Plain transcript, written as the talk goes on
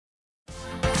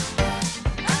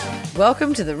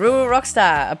Welcome to The Rural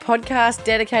Rockstar, a podcast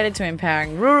dedicated to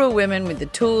empowering rural women with the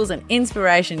tools and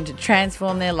inspiration to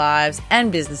transform their lives and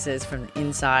businesses from the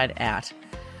inside out.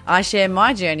 I share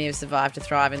my journey of survive to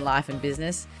thrive in life and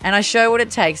business, and I show what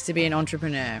it takes to be an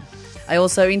entrepreneur. I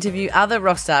also interview other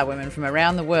rockstar women from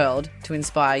around the world to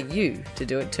inspire you to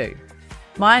do it too.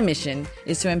 My mission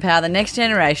is to empower the next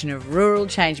generation of rural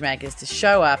changemakers to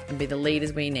show up and be the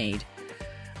leaders we need.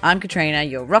 I'm Katrina,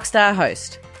 your rockstar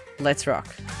host. Let's rock.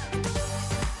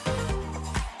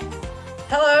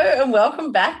 Hello and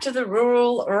welcome back to the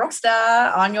Rural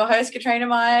Rockstar. I'm your host, Katrina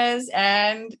Myers,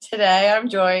 and today I'm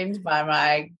joined by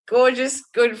my gorgeous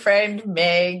good friend,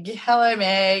 Meg. Hello,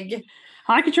 Meg.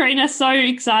 Hi, Katrina. So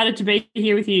excited to be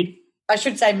here with you. I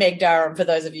should say Meg Durham for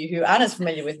those of you who aren't as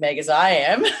familiar with Meg as I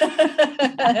am.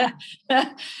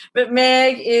 But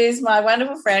Meg is my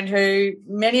wonderful friend who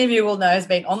many of you will know has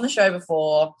been on the show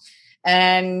before.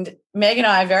 And Meg and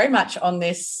I are very much on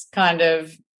this kind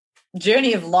of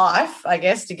journey of life, I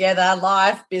guess, together,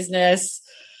 life, business,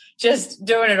 just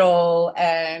doing it all.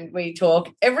 And we talk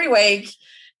every week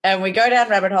and we go down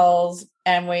rabbit holes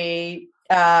and we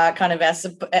kind of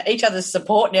each other's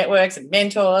support networks and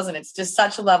mentors. And it's just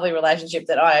such a lovely relationship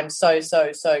that I am so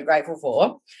grateful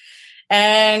for.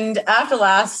 And after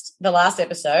the last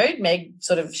episode, Meg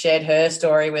sort of shared her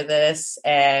story with us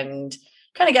and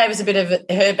kind of gave us a bit of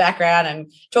her background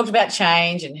and talked about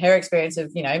change and her experience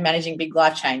of, managing big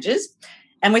life changes.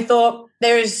 And we thought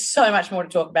there is so much more to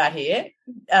talk about here.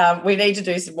 We need to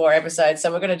do some more episodes.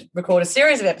 So we're going to record a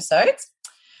series of episodes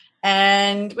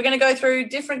and we're going to go through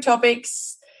different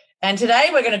topics. And today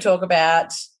we're going to talk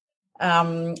about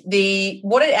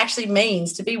what it actually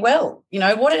means to be well,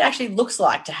 what it actually looks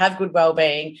like to have good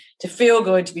well-being, to feel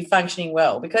good, to be functioning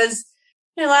well. Because,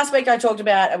 last week I talked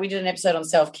about, we did an episode on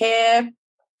self-care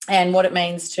and what it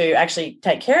means to actually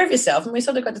take care of yourself. And we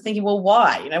sort of got to thinking, well,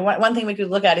 why? One thing we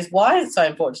could look at is why it's so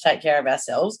important to take care of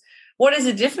ourselves. What is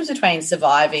the difference between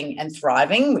surviving and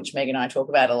thriving, which Meg and I talk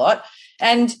about a lot?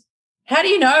 And how do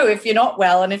you know if you're not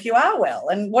well and if you are well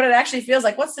and what it actually feels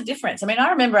like? What's the difference? I mean,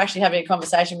 I remember actually having a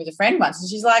conversation with a friend once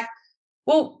and she's like,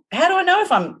 well, how do I know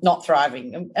if I'm not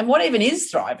thriving? And what even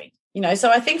is thriving? So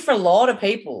I think for a lot of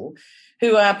people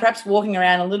who are perhaps walking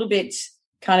around a little bit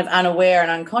kind of unaware and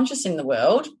unconscious in the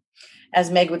world, as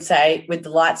Meg would say, with the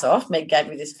lights off. Meg gave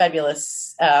me this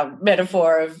fabulous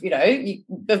metaphor of,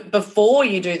 before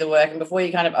you do the work and before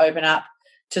you kind of open up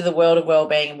to the world of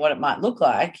well-being and what it might look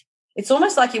like, it's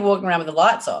almost like you're walking around with the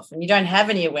lights off and you don't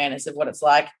have any awareness of what it's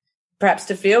like perhaps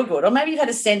to feel good. Or maybe you've had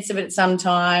a sense of it at some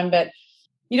time, but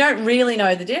you don't really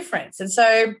know the difference. And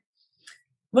so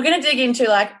we're going to dig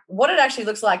into what it actually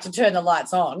looks like to turn the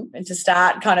lights on and to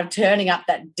start kind of turning up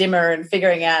that dimmer and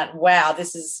figuring out, wow,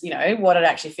 this is, what it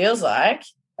actually feels like.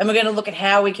 And we're going to look at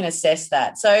how we can assess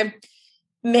that. So,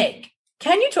 Meg,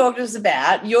 can you talk to us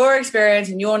about your experience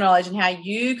and your knowledge and how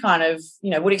you kind of,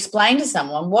 would explain to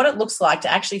someone what it looks like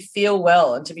to actually feel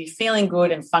well and to be feeling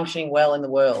good and functioning well in the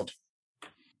world?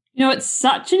 It's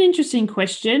such an interesting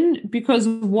question because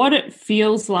what it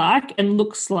feels like and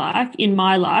looks like in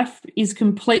my life is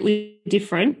completely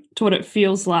different to what it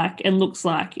feels like and looks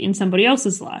like in somebody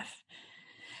else's life.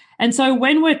 And so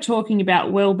when we're talking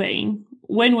about well-being,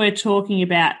 when we're talking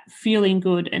about feeling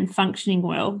good and functioning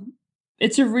well,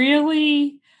 it's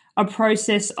really a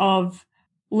process of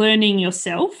learning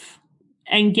yourself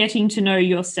and getting to know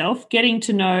yourself, getting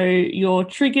to know your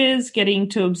triggers, getting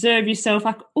to observe yourself,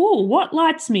 what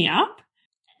lights me up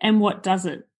and what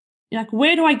doesn't?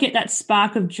 Where do I get that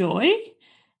spark of joy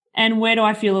and where do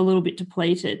I feel a little bit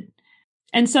depleted?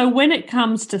 And so when it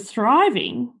comes to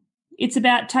thriving, it's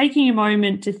about taking a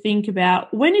moment to think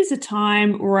about when is a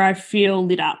time where I feel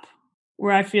lit up,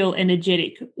 where I feel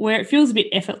energetic, where it feels a bit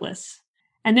effortless.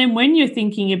 And then when you're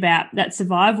thinking about that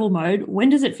survival mode, when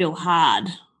does it feel hard?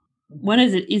 When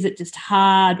is it just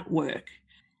hard work?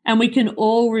 And we can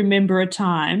all remember a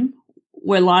time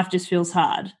where life just feels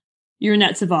hard. You're in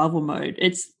that survival mode.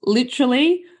 It's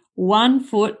literally one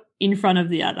foot in front of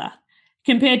the other.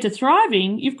 Compared to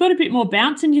thriving, you've got a bit more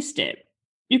bounce in your step.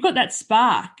 You've got that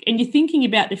spark and you're thinking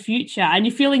about the future and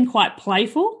you're feeling quite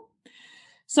playful.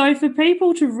 So for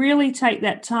people to really take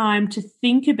that time to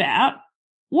think about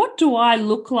what do I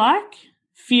look like,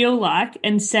 feel like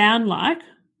and sound like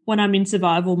when I'm in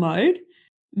survival mode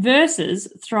versus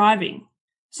thriving.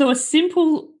 So a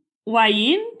simple way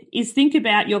in is think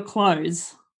about your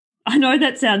clothes. I know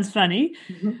that sounds funny,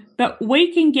 but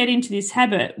we can get into this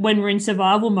habit when we're in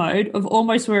survival mode of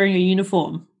almost wearing a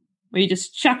uniform where you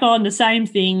just chuck on the same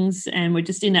things and we're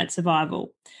just in that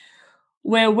survival.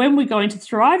 Where when we go into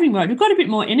thriving mode, we've got a bit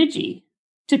more energy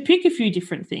to pick a few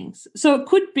different things. So it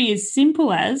could be as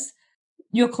simple as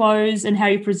your clothes and how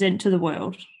you present to the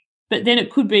world. But then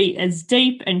it could be as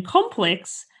deep and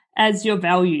complex as your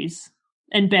values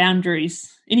and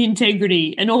boundaries and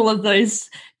integrity and all of those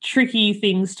tricky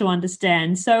things to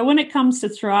understand. So when it comes to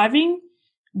thriving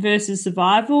versus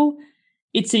survival,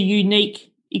 it's a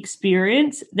unique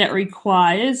experience that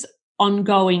requires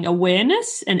ongoing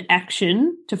awareness and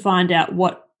action to find out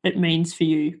what it means for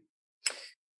you.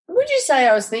 Would you say,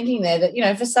 I was thinking there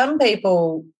that, for some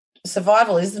people,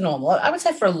 survival is the normal. I would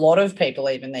say for a lot of people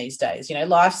even these days,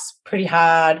 life's pretty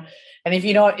hard. And if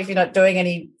you're not doing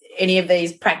any of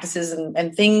these practices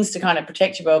and things to kind of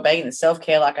protect your well-being and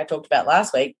self-care, like I talked about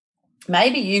last week,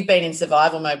 maybe you've been in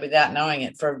survival mode without knowing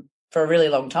it for a really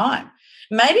long time.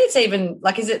 Maybe it's even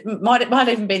like, it might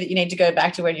even be that you need to go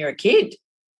back to when you're a kid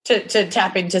to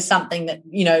tap into something that,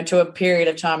 to a period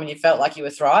of time when you felt like you were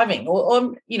thriving,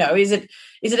 or is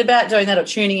it about doing that or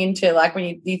tuning into, like,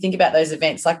 when you think about those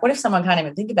events, like what if someone can't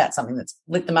even think about something that's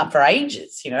lit them up for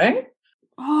ages,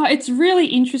 Oh, it's really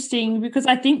interesting because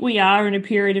I think we are in a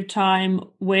period of time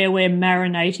where we're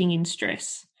marinating in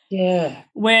stress. Yeah.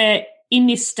 We're in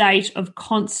this state of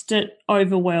constant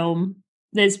overwhelm.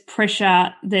 There's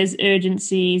pressure, there's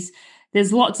urgencies,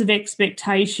 there's lots of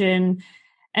expectation.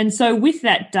 And so with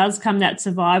that does come that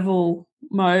survival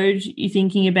mode. You're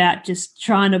thinking about just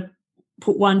trying to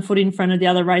put one foot in front of the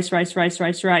other, race.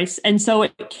 And so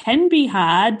it can be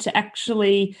hard to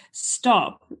actually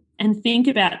stop and think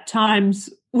about times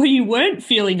where you weren't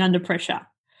feeling under pressure,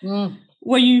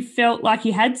 where you felt like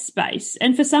you had space.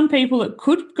 And for some people, it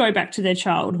could go back to their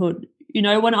childhood.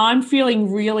 When I'm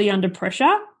feeling really under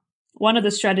pressure, one of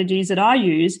the strategies that I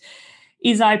use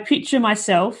is I picture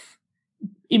myself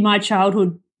in my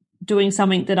childhood doing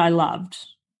something that I loved.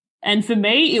 And for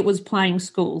me, it was playing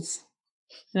schools.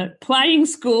 Playing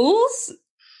schools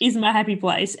is my happy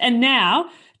place. And now,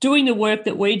 doing the work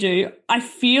that we do, I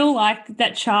feel like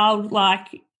that child,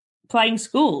 like playing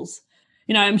schools.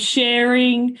 I'm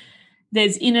sharing,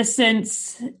 there's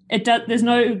innocence, there's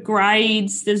no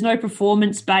grades, there's no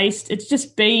performance-based. It's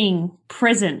just being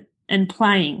present and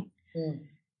playing.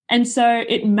 And so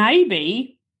it may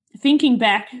be, thinking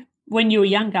back when you were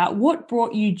younger, what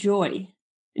brought you joy?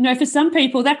 For some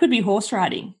people, that could be horse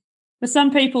riding. For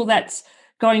some people, that's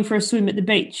going for a swim at the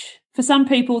beach. For some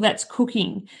people, that's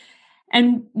cooking.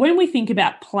 And when we think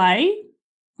about play,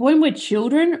 when we're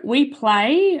children, we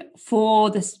play for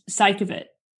the sake of it,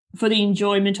 for the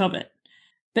enjoyment of it.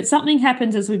 But something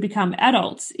happens as we become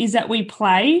adults is that we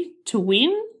play to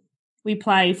win. We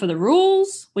play for the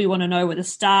rules. We want to know where the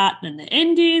start and the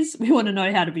end is. We want to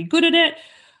know how to be good at it.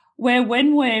 Where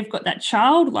when we've got that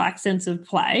childlike sense of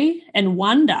play and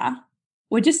wonder,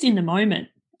 we're just in the moment.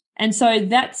 And so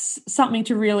that's something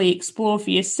to really explore for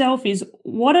yourself, is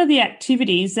what are the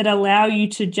activities that allow you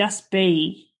to just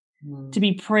be, to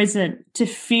be present, to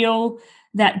feel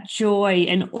that joy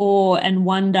and awe and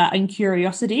wonder and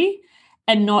curiosity,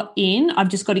 and not I've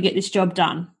just got to get this job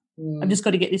done. I've just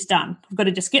got to get this done. I've got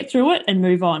to just get through it and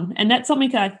move on. And that's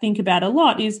something I think about a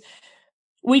lot, is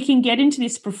we can get into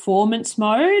this performance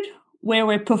mode where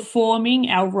we're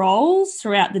performing our roles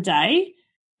throughout the day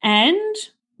and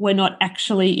we're not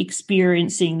actually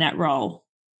experiencing that role.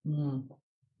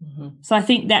 So I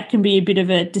think that can be a bit of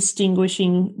a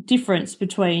distinguishing difference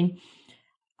between,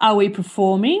 are we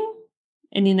performing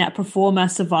and in that performer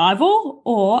survival,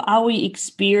 or are we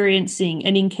experiencing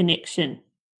and in connection?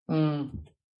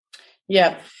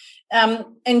 Yeah.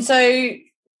 And so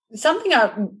something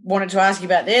I wanted to ask you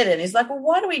about there then is, like, well,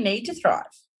 why do we need to thrive?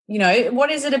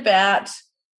 What is it about,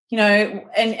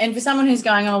 and for someone who's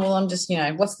going, oh, well, I'm just,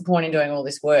 what's the point in doing all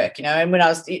this work? And when I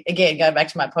was, again, going back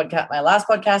to my last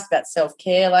podcast about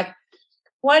self-care, like,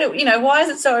 why is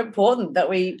it so important that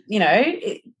we,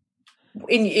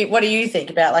 what do you think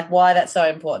about, like, why that's so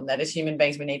important that as human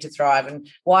beings we need to thrive, and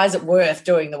why is it worth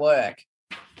doing the work?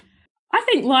 I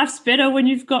think life's better when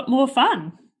you've got more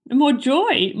fun, more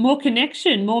joy, more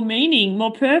connection, more meaning,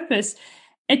 more purpose.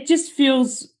 It just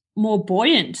feels more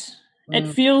buoyant. It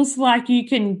feels like you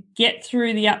can get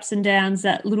through the ups and downs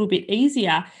that little bit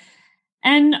easier.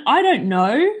 And I don't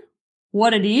know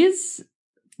what it is,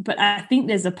 but I think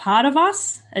there's a part of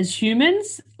us as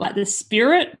humans, like the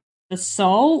spirit, the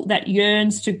soul, that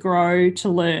yearns to grow, to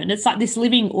learn. It's like this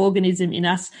living organism in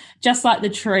us, just like the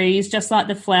trees, just like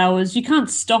the flowers. You can't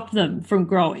stop them from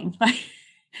growing.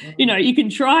 You can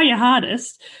try your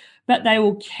hardest, but they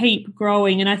will keep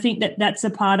growing. And I think that that's a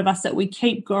part of us, that we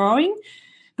keep growing.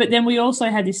 But then we also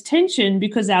have this tension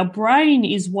because our brain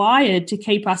is wired to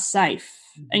keep us safe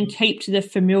and keep to the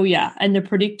familiar and the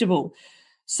predictable.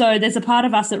 So there's a part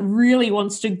of us that really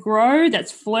wants to grow,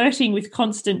 that's flirting with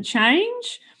constant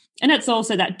change. And it's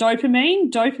also that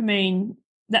dopamine,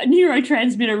 that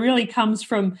neurotransmitter really comes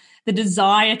from the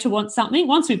desire to want something.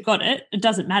 Once we've got it, it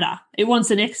doesn't matter. It wants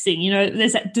the next thing. You know,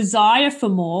 there's that desire for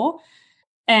more,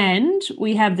 and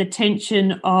we have the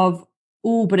tension of,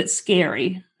 oh, but it's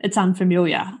scary. It's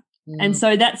unfamiliar. And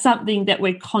so that's something that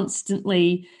we're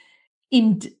constantly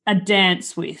in a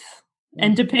dance with.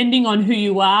 And depending on who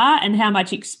you are and how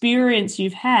much experience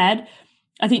you've had,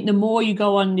 I think the more you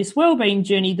go on this wellbeing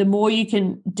journey, the more you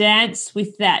can dance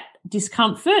with that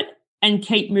discomfort and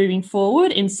keep moving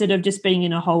forward instead of just being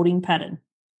in a holding pattern.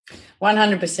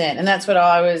 100%. And that's what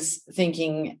I was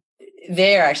thinking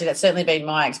there, actually. That's certainly been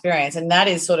my experience. And that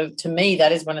is sort of, to me,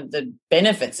 that is one of the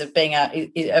benefits of being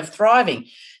of thriving.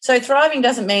 So thriving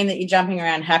doesn't mean that you're jumping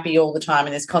around happy all the time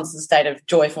in this constant state of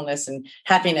joyfulness and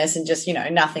happiness and just, you know,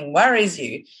 nothing worries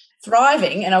you.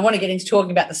 Thriving, and I want to get into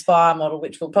talking about the SPIRE model,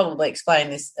 which will probably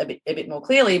explain this a bit more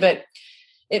clearly, but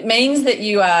it means that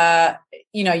you are,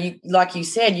 you know, you, like you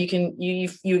said, you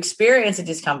experience a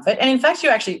discomfort, and in fact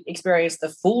you actually experience the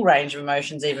full range of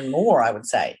emotions even more, I would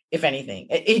say, if anything.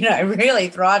 You know, really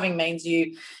thriving means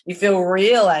you feel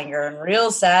real anger and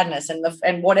real sadness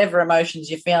and whatever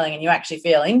emotions you're feeling, and you actually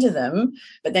feel into them,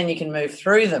 but then you can move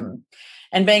through them.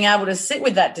 And being able to sit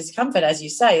with that discomfort, as you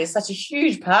say, is such a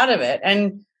huge part of it.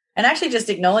 And actually just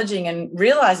acknowledging and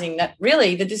realizing that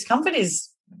really the discomfort is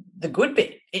the good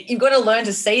bit. You've got to learn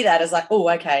to see that as like, oh,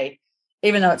 okay,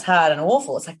 even though it's hard and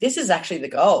awful, it's like, this is actually the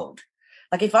gold.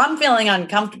 Like if I'm feeling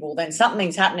uncomfortable, then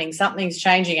something's happening, something's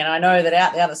changing, and I know that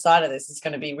out the other side of this is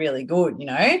going to be really good, you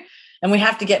know, and we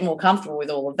have to get more comfortable with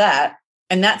all of that.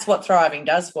 And that's what thriving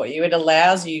does for you. It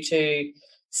allows you to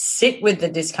sit with the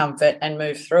discomfort and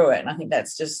move through it. And I think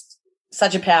that's just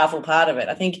such a powerful part of it.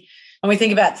 I think when we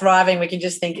think about thriving, we can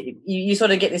just think you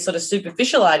sort of get this sort of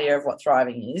superficial idea of what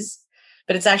thriving is,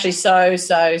 but it's actually so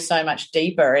much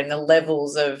deeper in the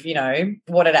levels of, you know,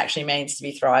 what it actually means to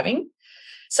be thriving.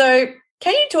 So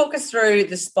can you talk us through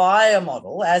the SPIRE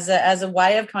model as a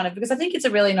way of kind of, because I think it's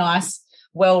a really nice,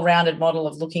 well-rounded model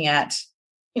of looking at,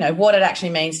 you know, what it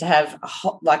actually means to have,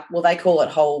 they call it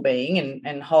whole being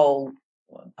and whole.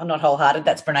 I'm not wholehearted,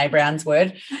 that's Brene Brown's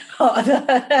word,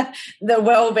 the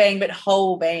well-being, but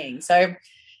whole being. So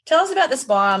tell us about the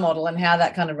SPIRE model and how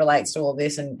that kind of relates to all of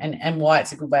this and why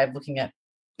it's a good way of looking at.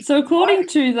 So according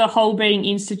to the Whole Being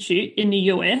Institute in the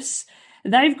US,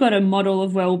 they've got a model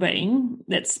of well-being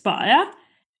that's SPIRE.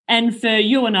 And for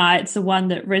you and I, it's the one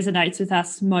that resonates with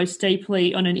us most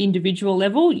deeply on an individual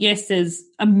level. Yes, there's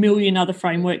a million other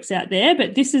frameworks out there,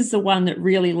 but this is the one that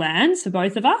really lands for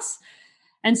both of us.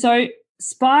 And so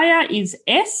SPIRE is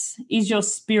your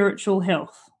spiritual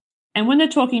health. And when they're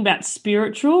talking about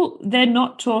spiritual, they're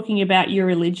not talking about your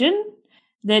religion.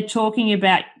 They're talking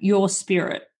about your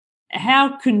spirit.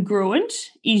 How congruent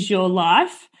is your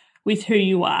life with who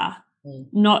you are,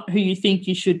 not who you think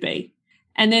you should be.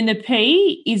 And then the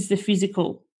P is the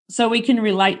physical. So we can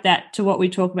relate that to what we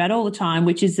talk about all the time,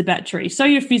 which is the battery. So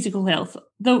your physical health.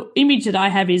 The image that I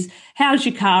have is, how's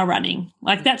your car running?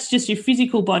 Like that's just your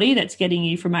physical body that's getting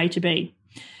you from A to B.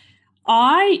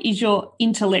 I is your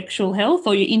intellectual health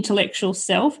or your intellectual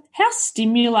self. How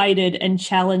stimulated and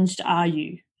challenged are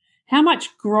you? How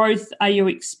much growth are you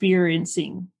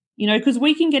experiencing? You know, because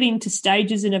we can get into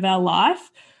stages of our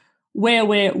life where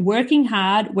we're working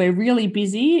hard, we're really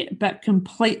busy, but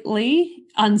completely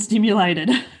unstimulated.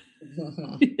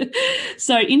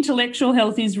 So intellectual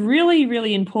health is really,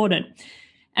 really important.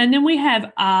 And then we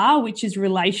have R, which is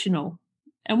relational.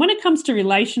 And when it comes to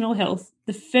relational health,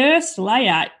 the first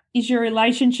layer is your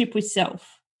relationship with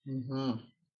self. Mm-hmm.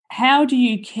 How do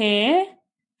you care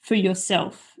for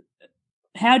yourself?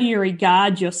 How do you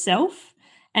regard yourself?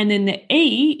 And then the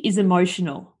E is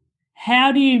emotional.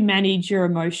 How do you manage your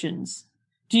emotions?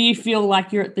 Do you feel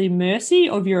like you're at the mercy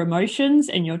of your emotions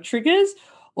and your triggers,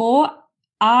 or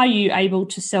are you able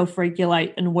to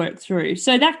self-regulate and work through?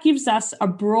 So that gives us a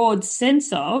broad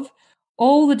sense of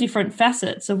all the different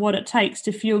facets of what it takes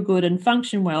to feel good and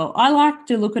function well. I like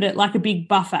to look at it like a big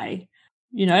buffet.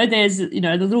 You know, there's, you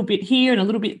know, the little bit here and a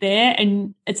little bit there,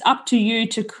 and it's up to you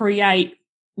to create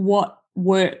what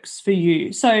works for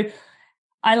you. So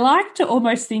I like to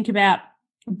almost think about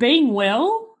being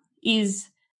well is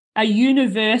a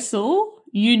universal,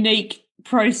 unique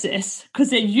process,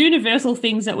 because they're universal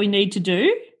things that we need to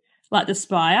do, like the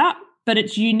SPIRE, but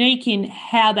it's unique in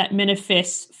how that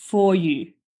manifests for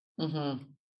you. Mm-hmm.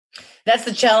 That's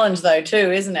the challenge, though,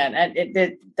 too, isn't it?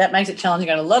 And that makes it challenging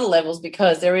on a lot of levels,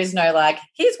 because there is no like,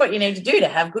 here's what you need to do to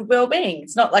have good well-being.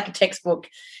 It's not like a textbook.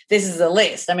 This is a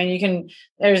list. I mean,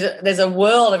 there's a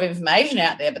world of information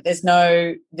out there, but there's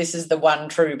no, this is the one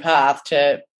true path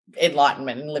to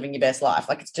enlightenment and living your best life.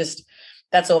 Like, it's just,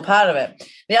 That's all part of it.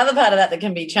 The other part of that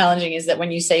can be challenging is that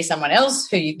when you see someone else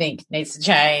who you think needs to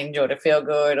change or to feel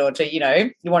good or to, you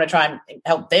want to try and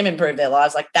help them improve their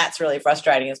lives, like that's really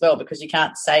frustrating as well, because you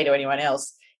can't say to anyone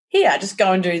else, here, just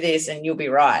go and do this and you'll be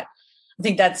right. I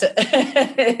think that's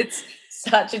it's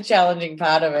such a challenging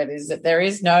part of it, is that there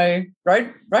is no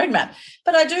roadmap.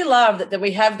 But I do love that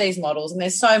we have these models, and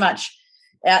there's so much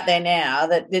out there now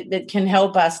that can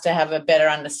help us to have a better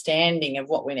understanding of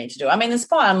what we need to do. I mean, the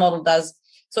SPIRE model does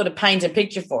sort of paint a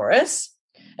picture for us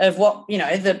of what,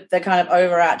 the kind of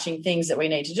overarching things that we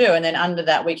need to do. And then under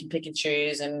that, we can pick and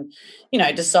choose and,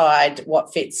 decide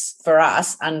what fits for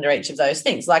us under each of those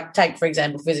things. Like take, for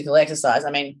example, physical exercise.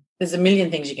 I mean, there's a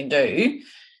million things you can do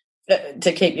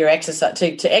to keep your exercise,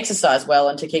 to exercise well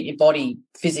and to keep your body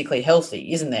physically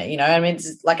healthy, isn't there? I mean,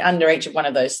 it's like under each of one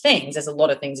of those things, there's a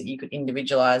lot of things that you could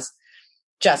individualize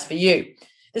just for you.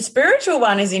 The spiritual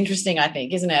one is interesting, I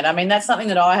think, isn't it? I mean, that's something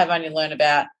that I have only learned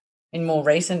about in more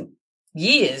recent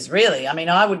years, really. I mean,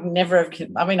 I would never have,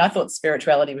 I thought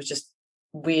spirituality was just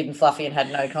weird and fluffy and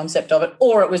had no concept of it,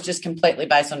 or it was just completely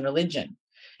based on religion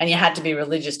and you had to be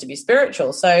religious to be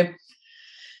spiritual. So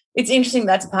it's interesting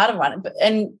that's part of one.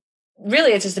 And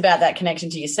really it's just about that connection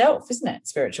to yourself, isn't it,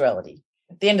 spirituality?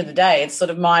 At the end of the day, it's sort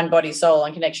of mind, body, soul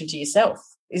and connection to yourself.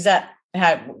 Is that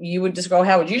how you would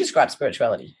describe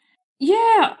spirituality?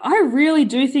 Yeah, I really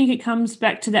do think it comes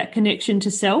back to that connection to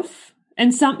self.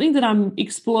 And something that I'm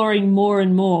exploring more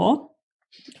and more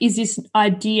is this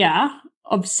idea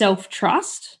of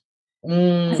self-trust.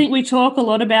 I think we talk a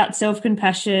lot about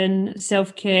self-compassion,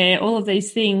 self-care, all of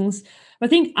these things. I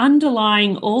think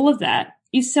underlying all of that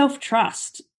is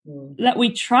self-trust, that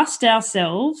we trust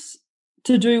ourselves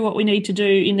to do what we need to do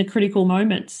in the critical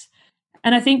moments.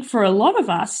 And I think for a lot of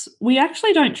us, we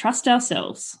actually don't trust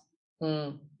ourselves.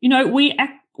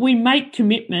 We make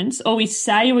commitments or we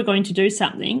say we're going to do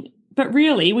something, but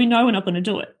really we know we're not going to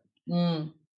do it.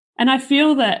 And I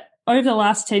feel that over the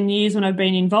last 10 years when I've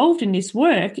been involved in this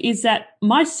work is that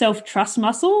my self-trust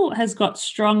muscle has got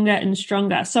stronger and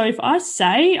stronger. So if I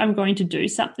say I'm going to do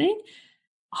something,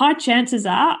 high chances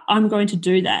are I'm going to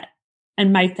do that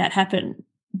and make that happen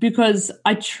because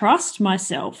I trust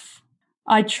myself.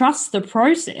 I trust the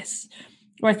process.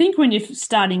 Where I think when you're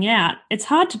starting out, it's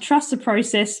hard to trust the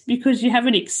process because you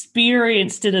haven't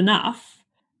experienced it enough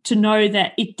to know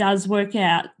that it does work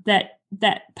out,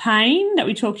 that pain that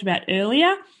we talked about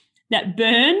earlier, that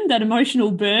burn, that emotional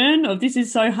burn of this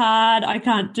is so hard, I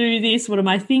can't do this, what am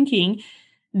I thinking?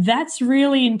 That's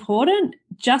really important.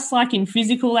 Just like in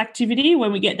physical activity,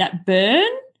 when we get that burn,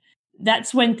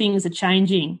 that's when things are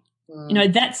changing.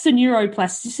 That's the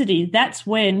neuroplasticity. That's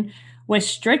when we're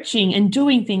stretching and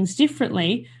doing things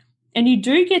differently. And you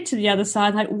do get to the other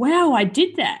side like, wow, I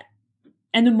did that.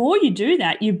 And the more you do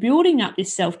that, you're building up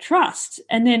this self-trust.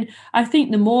 And then I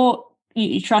think the more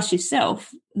you trust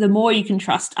yourself, the more you can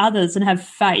trust others and have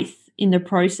faith in the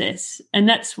process. And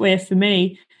that's where, for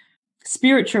me,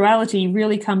 spirituality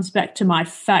really comes back to my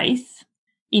faith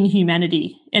in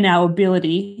humanity and our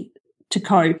ability to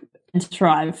cope and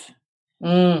thrive.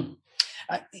 I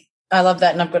love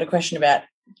that. And I've got a question about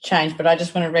change, but I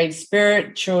just want to read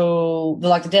spiritual,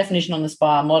 the definition on the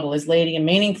SPIRE model is leading a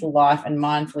meaningful life and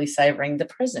mindfully savouring the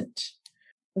present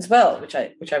as well, which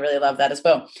I really love that as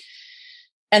well.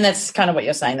 And that's kind of what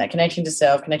you're saying, that connection to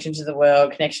self, connection to the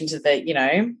world, connection to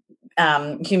the,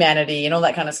 humanity and all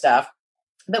that kind of stuff.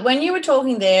 But when you were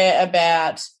talking there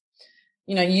about,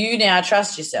 you now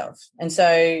trust yourself. And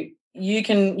so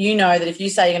you know that if you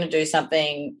say you're going to do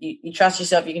something, you trust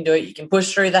yourself, you can do it, you can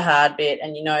push through the hard bit,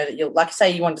 and you know that you'll, like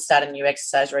say you want to start a new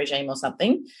exercise regime or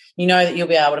something, you know that you'll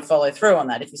be able to follow through on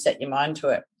that if you set your mind to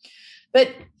it. But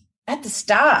at the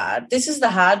start, this is the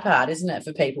hard part, isn't it,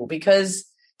 for people, because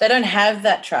they don't have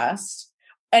that trust,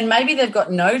 and maybe they've got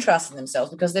no trust in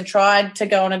themselves because they've tried to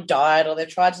go on a diet or they've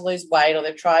tried to lose weight or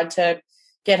they've tried to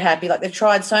get happy. Like they've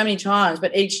tried so many times,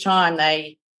 but each time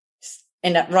they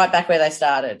end up right back where they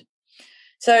started.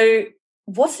 So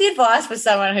what's the advice for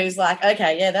someone who's like,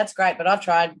 okay, yeah, that's great, but I've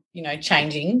tried,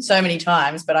 changing so many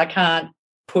times, but I can't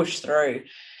push through.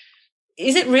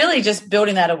 Is it really just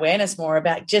building that awareness more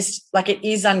about just like it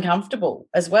is uncomfortable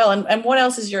as well? And what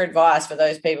else is your advice for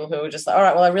those people who are just like, all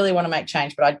right, well, I really want to make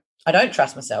change, but I don't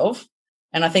trust myself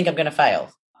and I think I'm going to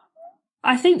fail?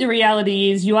 I think the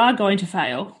reality is you are going to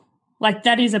fail. Like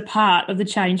that is a part of the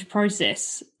change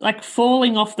process. Like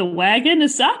falling off the wagon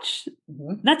as such,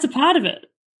 that's a part of it.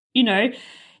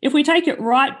 If we take it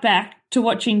right back to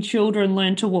watching children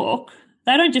learn to walk,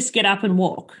 they don't just get up and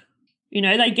walk.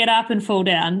 They get up and fall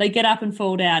down. They get up and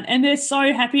fall down, and they're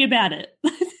so happy about it.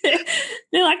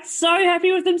 They're like so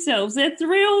happy with themselves. They're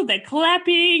thrilled. They're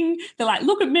clapping. They're like,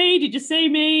 look at me. Did you see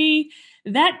me?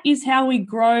 That is how we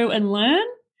grow and learn.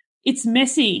 It's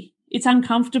messy. It's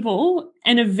uncomfortable.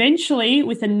 And eventually,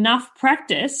 with enough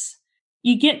practice,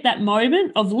 you get that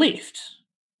moment of lift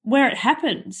where it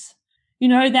happens. You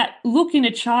know, that look in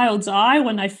a child's eye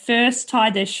when they first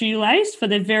tie their shoelace for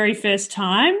the very first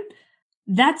time,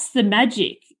 that's the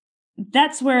magic.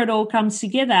 That's where it all comes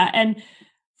together. And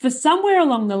for somewhere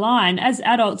along the line, as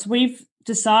adults, we've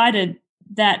decided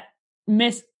that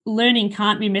learning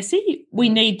can't be messy.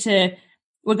 We're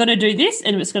going to do this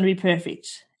and it's going to be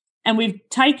perfect. And we've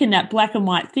taken that black and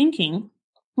white thinking,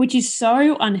 which is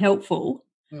so unhelpful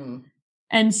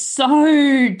and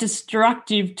so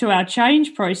destructive to our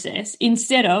change process,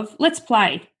 instead of let's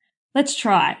play, let's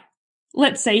try,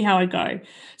 let's see how I go.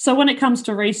 So when it comes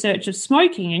to research of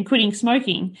smoking and quitting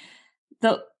smoking,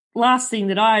 the last thing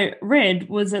that I read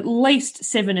was at least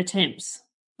 7 attempts.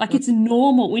 Like, it's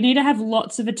normal. We need to have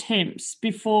lots of attempts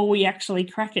before we actually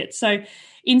crack it. So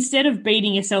instead of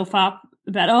beating yourself up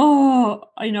about,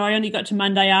 I only got to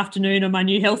Monday afternoon on my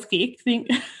new health kick, think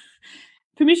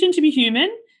permission to be human,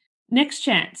 next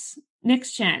chance,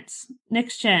 next chance,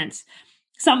 next chance.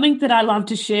 Something that I love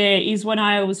to share is when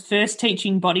I was first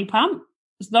teaching body pump.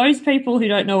 Those people who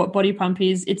don't know what body pump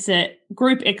is, it's a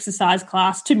group exercise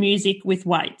class to music with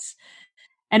weights.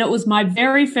 And it was my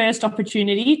very first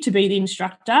opportunity to be the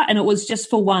instructor, and it was just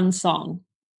for one song.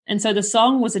 And so the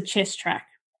song was a chest track.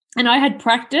 And I had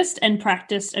practiced and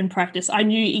practiced and practiced. I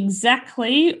knew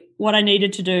exactly what I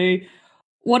needed to do,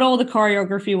 what all the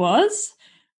choreography was,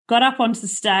 got up onto the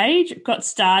stage, got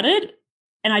started,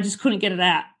 and I just couldn't get it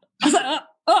out. I was like,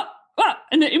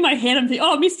 and in my head I'm thinking,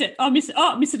 I missed it,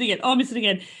 miss it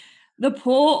again. The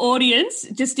poor audience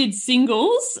just did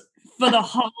singles for the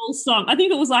whole song. I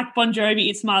think it was like Bon Jovi,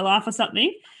 It's My Life or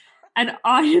something. And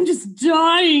I am just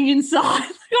dying inside.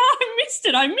 I missed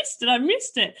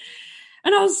it.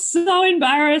 And I was so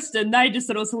embarrassed, and they just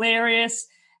thought it was hilarious.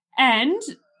 And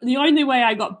the only way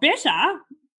I got better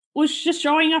was just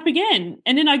showing up again.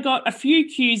 And then I got a few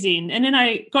cues in, and then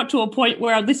I got to a point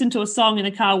where I'd listen to a song in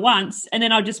the car once, and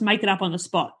then I'd just make it up on the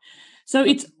spot. So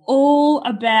it's all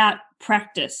about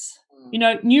practice. You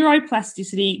know,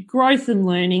 neuroplasticity, growth and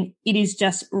learning, it is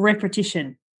just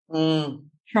repetition.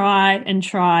 Try and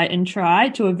try and try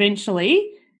to eventually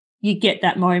you get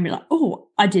that moment like, oh,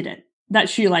 I did it, that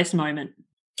shoelace moment.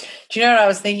 Do you know what I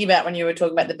was thinking about when you were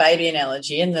talking about the baby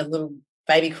analogy and the little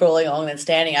baby crawling along and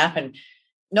standing up? And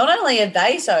not only are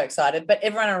they so excited, but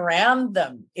everyone around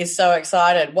them is so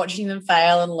excited, watching them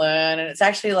fail and learn. And it's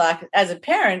actually like, as a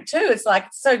parent too, it's like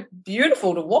so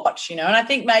beautiful to watch, you know. And I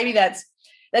think maybe that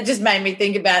just made me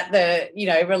think about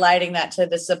relating that to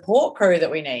the support crew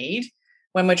that we need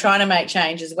when we're trying to make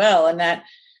change as well. And that,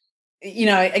 you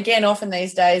know, again, often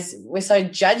these days we're so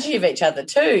judgy of each other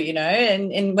too, you know,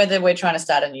 and whether we're trying to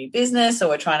start a new business or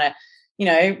we're trying to, you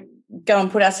know, go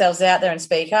and put ourselves out there and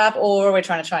speak up, or we're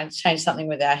trying to change something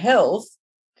with our health,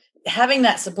 having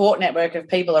that support network of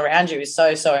people around you is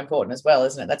so, so important as well,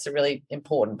 isn't it? That's a really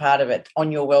important part of it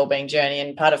on your wellbeing journey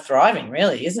and part of thriving,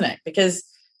 really, isn't it? Because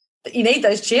you need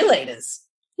those cheerleaders.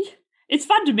 It's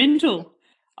fundamental.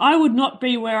 I would not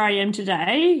be where I am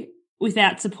today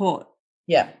without support.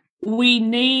 Yeah. We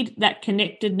need that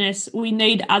connectedness. We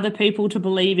need other people to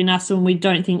believe in us when we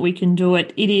don't think we can do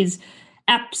it. It is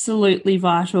absolutely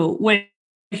vital. We're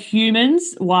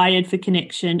humans wired for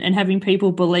connection, and having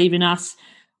people believe in us,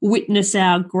 witness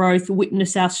our growth,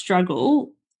 witness our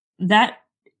struggle, that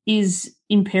is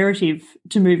imperative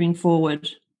to moving forward.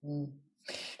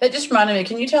 That just reminded me,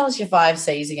 can you tell us your 5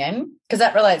 C's again? Because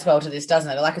that relates well to this,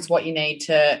 doesn't it? Like, it's what you need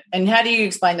to, and how do you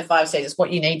explain the 5 C's? It's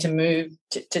what you need to move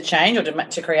to change, or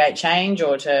to create change,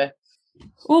 or to...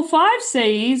 Well, 5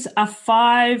 C's are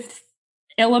 5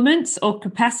 elements or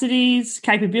capacities,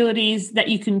 capabilities that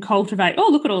you can cultivate. Oh,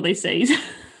 look at all these C's.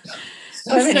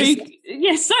 So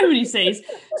many C's.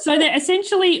 So they're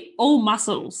essentially all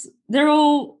muscles. They're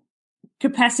all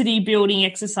capacity building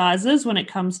exercises when it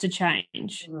comes to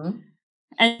change. Mm-hmm.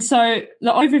 And so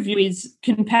the overview is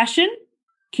compassion,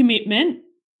 commitment,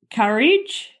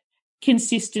 courage,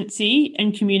 consistency,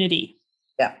 and community.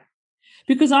 Yeah.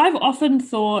 Because I've often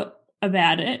thought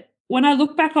about it. When I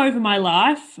look back over my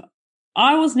life,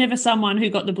 I was never someone who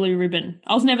got the blue ribbon.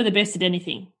 I was never the best at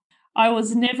anything. I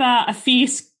was never a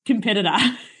fierce competitor.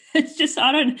 It's just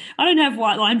I don't have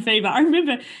white line fever. I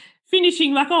remember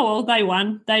finishing like, oh, well, they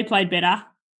won. They played better.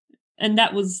 And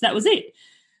that was it.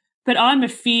 But I'm a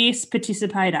fierce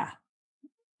participator.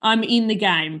 I'm in the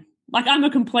game. Like, I'm a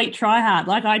complete try-hard.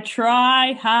 Like, I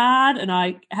try hard and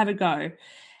I have a go.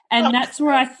 And that's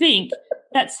where I think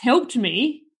that's helped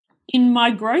me in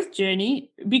my growth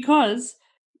journey because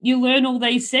you learn all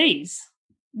these C's.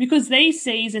 Because these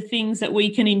C's are things that we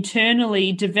can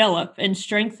internally develop and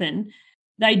strengthen.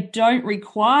 They don't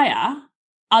require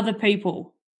other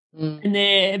people and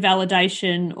their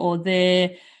validation or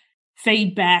their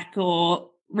feedback or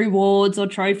rewards or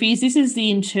trophies. This is the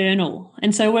internal.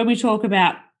 And so when we talk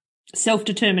about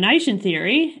self-determination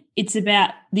theory, it's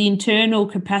about the internal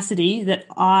capacity that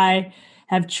I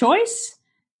have choice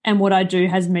and what I do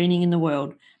has meaning in the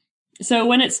world. So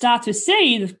when it starts with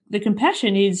C, the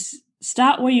compassion is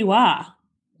start where you are.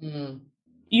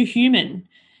 You're human.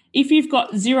 If you've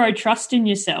got zero trust in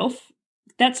yourself,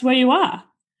 that's where you are.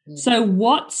 So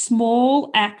what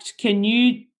small act can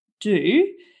you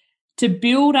do to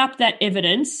build up that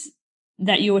evidence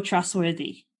that you are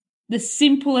trustworthy? The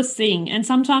simplest thing. And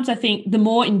sometimes I think the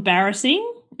more embarrassing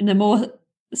and the more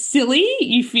silly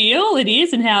you feel it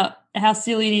is and how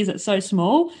silly it is it's so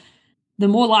small, the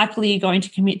more likely you're going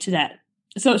to commit to that.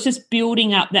 So it's just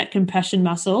building up that compassion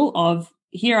muscle of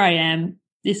here I am,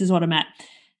 this is what I'm at.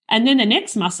 And then the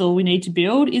next muscle we need to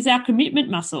build is our commitment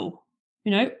muscle.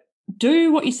 You know,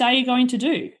 do what you say you're going to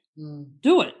do.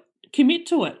 Do it. Commit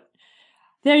to it.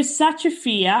 There's such a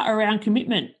fear around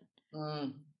commitment.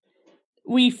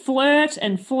 We flirt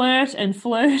and flirt and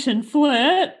flirt and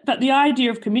flirt, but the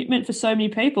idea of commitment for so many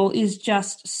people is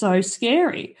just so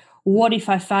scary. What if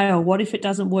I fail? What if it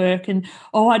doesn't work? And,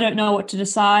 I don't know what to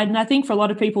decide. And I think for a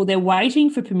lot of people, they're waiting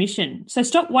for permission. So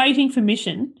stop waiting for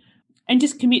permission and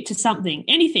just commit to something,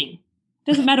 anything.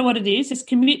 Doesn't matter what it is, just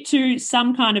commit to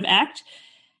some kind of act.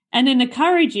 And then the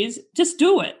courage is just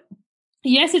do it.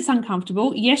 Yes, it's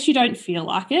uncomfortable. Yes, you don't feel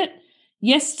like it.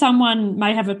 Yes, someone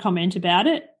may have a comment about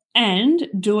it, and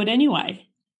do it anyway.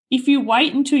 If you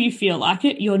wait until you feel like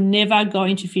it, you're never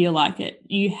going to feel like it.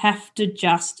 You have to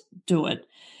just do it.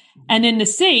 And then the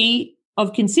C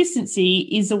of consistency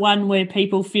is the one where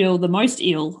people feel the most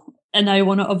ill and they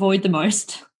want to avoid the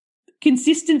most.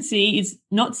 Consistency is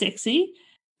not sexy,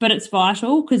 but it's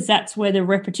vital because that's where the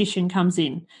repetition comes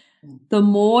in. The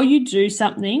more you do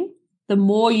something, the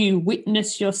more you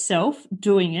witness yourself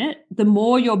doing it, the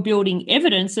more you're building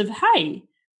evidence of, hey,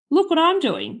 look what I'm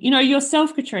doing. You know,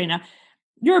 yourself, Katrina,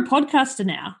 you're a podcaster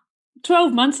now.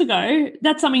 12 months ago,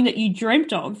 that's something that you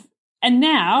dreamt of. And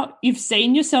now you've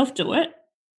seen yourself do it.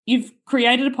 You've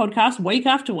created a podcast week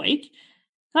after week.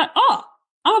 Like, I'm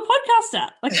a podcaster.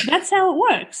 Like, that's how it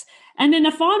works. And then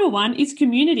the final one is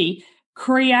community.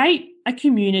 Create a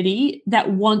community that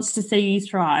wants to see you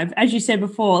thrive. As you said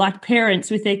before, like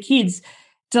parents with their kids,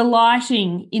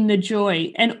 delighting in the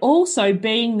joy and also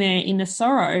being there in the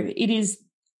sorrow. It is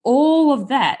all of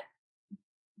that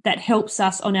that helps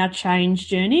us on our change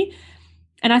journey.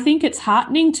 And I think it's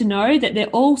heartening to know that they're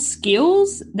all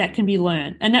skills that can be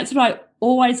learned. And that's what I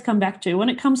always come back to. When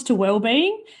it comes to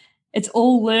well-being, it's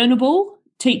all learnable,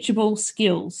 teachable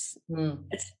skills.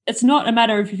 It's not a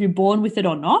matter of if you're born with it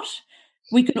or not.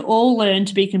 We can all learn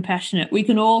to be compassionate. We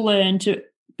can all learn to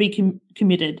be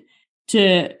committed,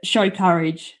 to show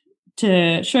courage,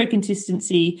 to show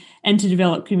consistency, and to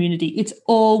develop community. It's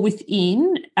all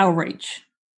within our reach.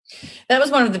 That was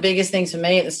one of the biggest things for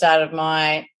me at the start of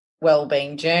my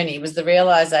well-being journey, was the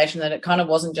realization that it kind of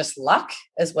wasn't just luck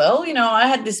as well. You know, I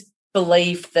had this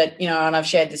belief that, you know, and I've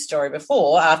shared this story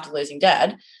before after losing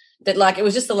Dad, that like it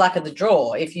was just the luck of the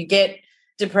draw. If you get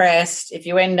depressed, if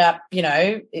you end up, you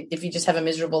know, if you just have a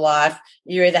miserable life,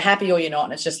 you're either happy or you're not,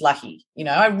 and it's just lucky. You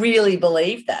know, I really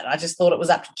believed that. I just thought it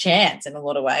was up to chance in a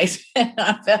lot of ways.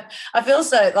 I feel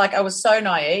so like I was so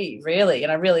naive, really,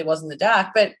 and I really was in the dark.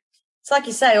 But it's like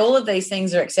you say, all of these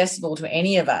things are accessible to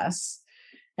any of us.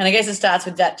 And I guess it starts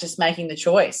with that, just making the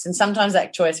choice. And sometimes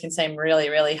that choice can seem really,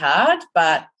 really hard,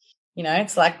 but, you know,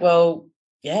 it's like, well,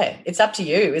 yeah, it's up to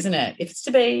you, isn't it? If it's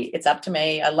to be, it's up to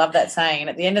me. I love that saying. And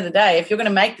at the end of the day, if you're going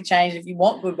to make the change, if you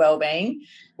want good well-being,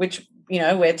 which, you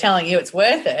know, we're telling you it's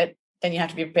worth it, then you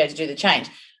have to be prepared to do the change.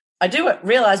 I do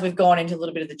realize we've gone into a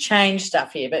little bit of the change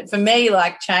stuff here, but for me,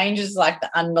 like change is like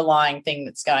the underlying thing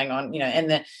that's going on, you know,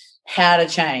 and the how to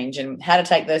change and how to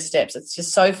take those steps. It's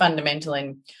just so fundamental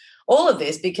in all of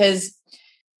this, because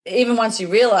even once you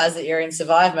realize that you're in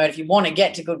survive mode, if you want to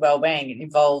get to good well-being, it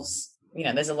involves, you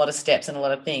know, there's a lot of steps and a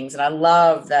lot of things. And I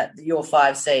love that your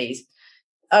 5 C's.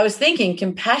 I was thinking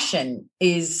compassion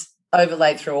is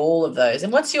overlaid through all of those.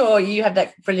 And you have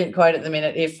that brilliant quote at the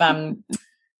minute, if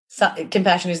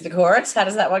compassion is the chorus. How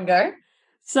does that one go?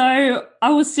 So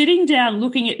I was sitting down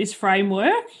looking at this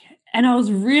framework and I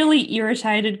was really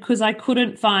irritated because I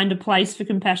couldn't find a place for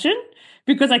compassion,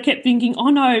 because I kept thinking, oh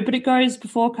no, but it goes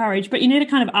before courage, but you need it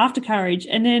kind of after courage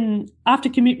and then after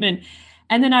commitment.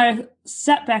 And then I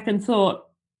sat back and thought,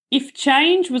 if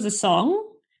change was a song,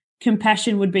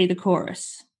 compassion would be the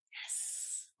chorus.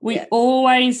 Yes. We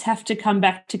always have to come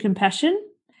back to compassion.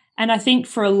 And I think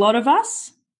for a lot of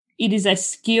us, it is a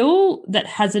skill that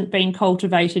hasn't been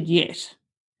cultivated yet.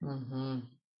 Mm-hmm.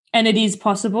 And it is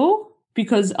possible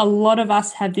because a lot of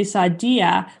us have this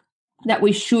idea that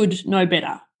we should know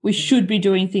better. We should be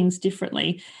doing things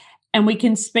differently. And we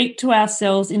can speak to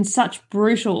ourselves in such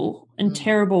brutal and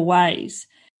terrible ways.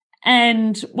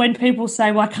 And when people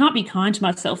say, well, I can't be kind to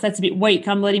myself, that's a bit weak,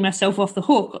 I'm letting myself off the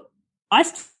hook, I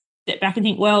step back and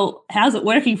think, well, how's it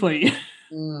working for you?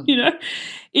 You know,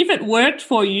 if it worked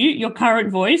for you, your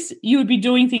current voice, you would be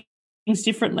doing things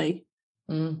differently.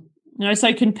 You know,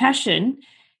 so compassion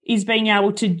is being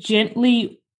able to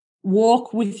gently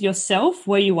walk with yourself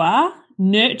where you are,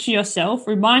 nurture yourself,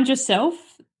 remind yourself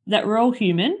that we're all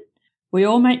human, we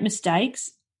all make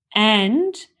mistakes,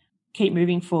 and keep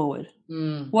moving forward.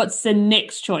 What's the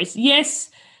next choice? Yes,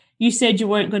 you said you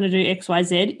weren't going to do X, Y,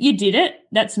 Z. You did it.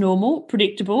 That's normal,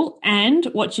 predictable. And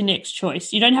what's your next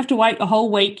choice? You don't have to wait a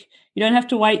whole week. You don't have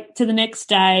to wait to the next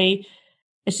day.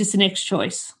 It's just the next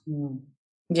choice.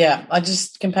 Yeah,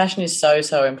 compassion is so,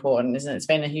 so important, isn't it? It's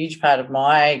been a huge part of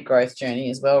my growth journey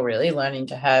as well, really, learning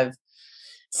to have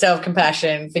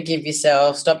self-compassion, forgive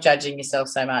yourself, stop judging yourself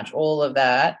so much. All of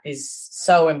that is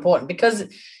so important because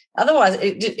otherwise,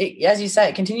 it, as you say,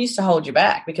 it continues to hold you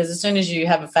back because as soon as you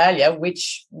have a failure,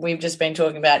 which we've just been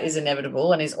talking about is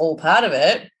inevitable and is all part of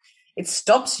it, it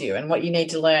stops you. And what you need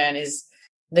to learn is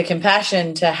the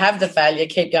compassion to have the failure,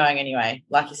 keep going anyway.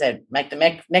 Like you said, make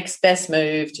the next best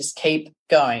move, just keep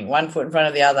going, one foot in front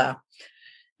of the other.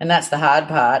 And that's the hard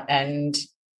part. And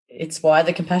it's why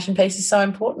the compassion piece is so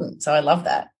important. So I love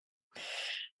that.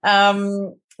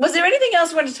 Was there anything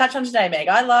else you wanted to touch on today, Meg?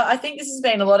 I think this has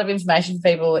been a lot of information for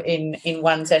people in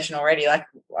one session already. Like,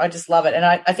 I just love it. And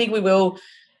I think we will,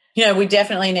 you know, we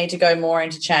definitely need to go more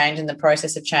into change and the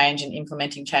process of change and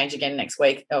implementing change again next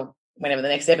week or whenever the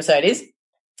next episode is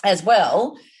as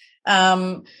well.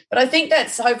 But I think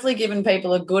that's hopefully given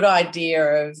people a good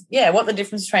idea of, what the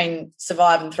difference between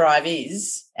survive and thrive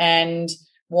is and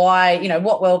why, you know,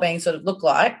 what wellbeing sort of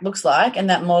looks like. And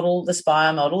that model, the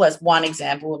Spire model, as one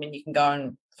example. I mean, you can go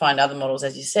and find other models,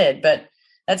 as you said, but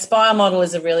that Spire model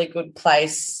is a really good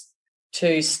place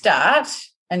to start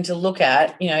and to look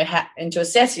at, you know, and to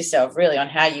assess yourself really on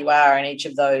how you are in each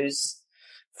of those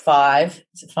 5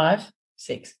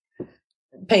 6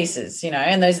 pieces, you know,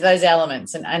 and those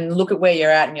elements and look at where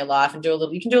you're at in your life and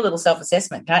you can do a little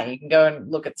self-assessment, can't you? You can go and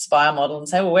look at the Spire model and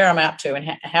say, well, where am I up to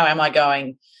and how am I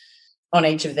going on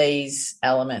each of these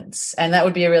elements? And that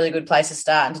would be a really good place to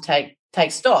start and to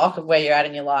take stock of where you're at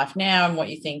in your life now and what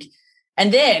you think.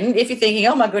 And then if you're thinking,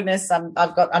 oh my goodness, I'm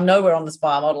nowhere on the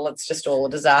Spire model, it's just all a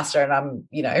disaster and I'm,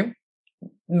 you know,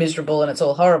 miserable and it's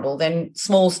all horrible, then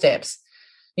small steps,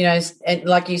 you know, and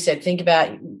like you said, think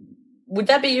about, would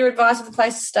that be your advice of the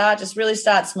place to start? Just really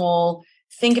start small,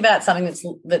 think about something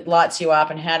that lights you up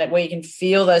and where you can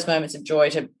feel those moments of joy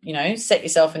to, you know, set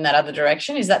yourself in that other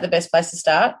direction. Is that the best place to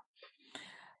start?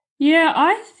 Yeah,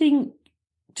 I think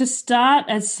to start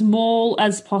as small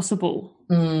as possible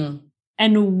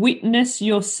and witness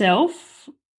yourself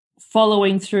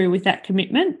following through with that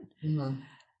commitment.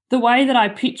 The way that I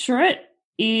picture it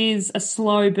is a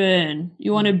slow burn.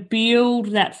 You want to build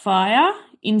that fire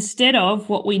instead of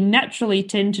what we naturally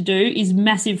tend to do is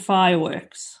massive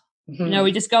fireworks. You know,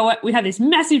 we have this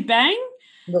massive bang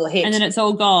little hit and then it's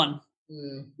all gone.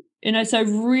 You know, so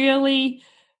really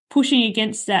pushing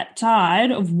against that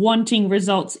tide of wanting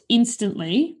results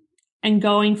instantly and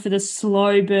going for the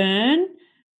slow burn,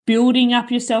 building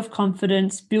up your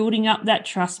self-confidence, building up that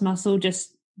trust muscle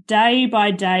just day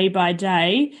by day by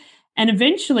day. And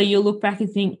eventually you'll look back and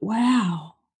think,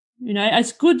 wow, you know, a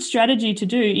good strategy to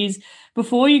do is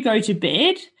before you go to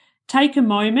bed, take a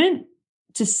moment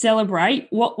to celebrate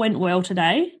what went well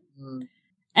today.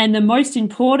 And the most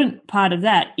important part of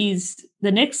that is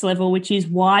the next level, which is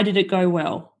why did it go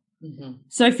well?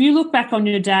 So if you look back on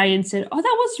your day and said, oh,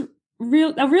 that was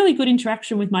a really good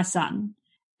interaction with my son.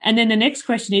 And then the next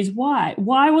question is why?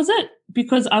 Why was it?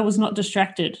 Because I was not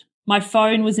distracted. My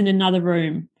phone was in another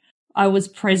room. I was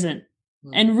present.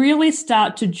 And really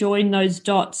start to join those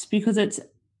dots because it's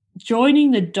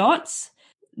joining the dots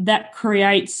that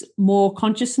creates more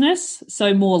consciousness,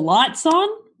 so more lights on,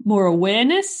 more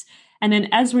awareness. And then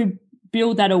as we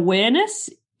build that awareness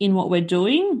in what we're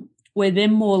doing, we're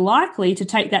then more likely to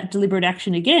take that deliberate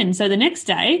action again. So the next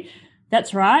day,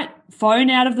 that's right, phone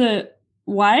out of the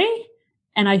way,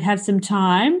 and I have some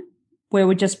time where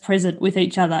we're just present with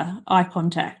each other, eye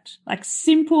contact, like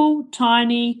simple,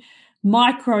 tiny,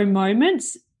 micro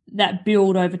moments that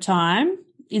build over time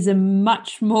is a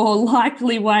much more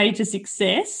likely way to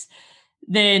success,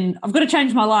 then I've got to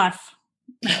change my life.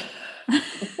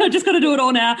 I've just got to do it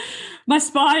all now. My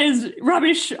spy is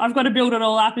rubbish. I've got to build it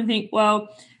all up and think, well,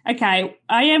 okay,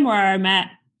 I am where I'm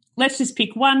at. Let's just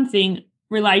pick one thing,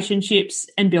 relationships,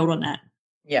 and build on that.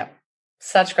 Yeah.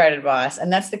 Such great advice.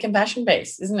 And that's the compassion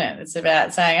piece, isn't it? It's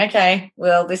about saying, okay,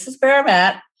 well, this is where I'm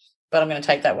at, but I'm going to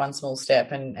take that one small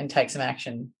step and take some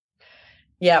action.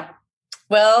 Yeah.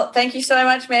 Well, thank you so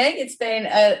much, Meg. It's been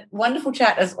a wonderful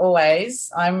chat as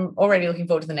always. I'm already looking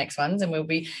forward to the next ones, and we'll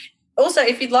be also,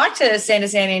 if you'd like to send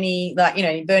us in any,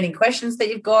 any burning questions that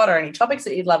you've got or any topics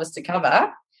that you'd love us to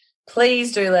cover,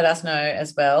 please do let us know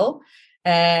as well.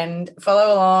 And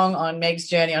follow along on Meg's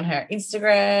journey on her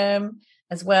Instagram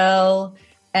as well.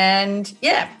 And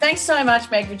yeah, thanks so much,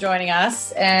 Meg, for joining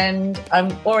us. And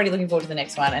I'm already looking forward to the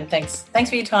next one. And thanks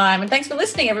for your time. And thanks for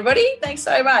listening, everybody. Thanks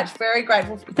so much. Very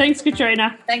grateful. Thanks,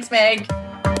 Katrina. Thanks, Meg.